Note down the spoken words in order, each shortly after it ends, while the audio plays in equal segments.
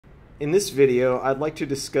In this video, I'd like to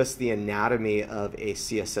discuss the anatomy of a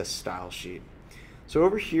CSS style sheet. So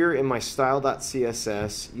over here in my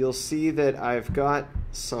style.css, you'll see that I've got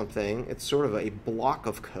something. It's sort of a block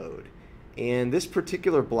of code. And this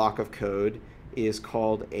particular block of code is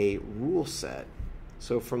called a rule set.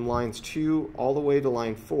 So from lines 2 all the way to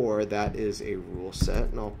line 4, that is a rule set.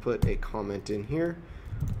 And I'll put a comment in here.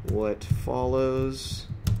 What follows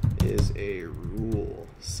is a rule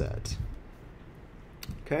set.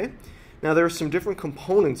 Okay. Now there are some different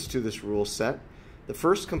components to this rule set. The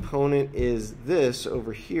first component is this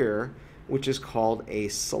over here, which is called a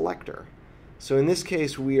selector. So in this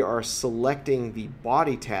case, we are selecting the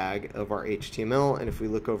body tag of our HTML, and if we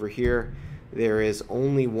look over here, there is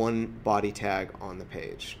only one body tag on the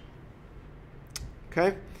page.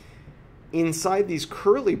 Okay. Inside these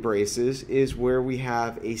curly braces is where we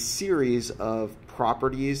have a series of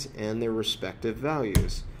properties and their respective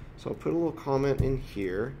values. So I'll put a little comment in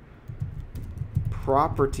here.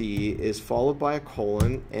 Property is followed by a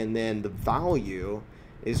colon, and then the value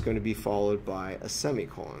is going to be followed by a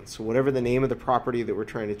semicolon. So whatever the name of the property that we're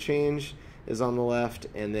trying to change is on the left,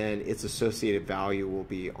 and then its associated value will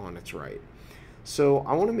be on its right. So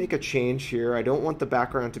I want to make a change here. I don't want the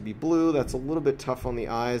background to be blue. That's a little bit tough on the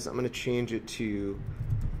eyes. I'm going to change it to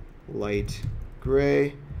light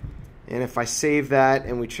gray. And if I save that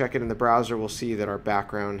and we check it in the browser, we'll see that our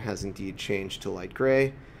background has indeed changed to light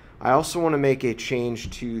gray. I also want to make a change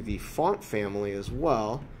to the font family as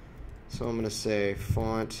well. So I'm going to say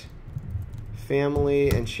font family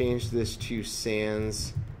and change this to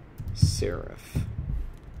sans serif.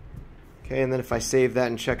 Okay, and then if I save that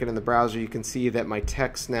and check it in the browser, you can see that my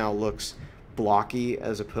text now looks blocky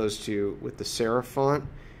as opposed to with the serif font.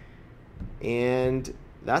 And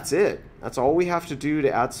that's it. That's all we have to do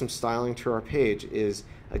to add some styling to our page is,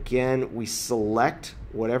 again, we select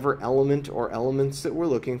whatever element or elements that we're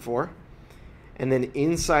looking for. And then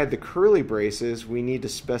inside the curly braces, we need to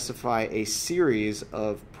specify a series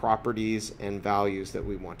of properties and values that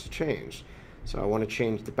we want to change. So I want to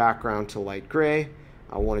change the background to light gray.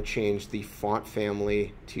 I want to change the font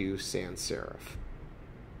family to sans serif.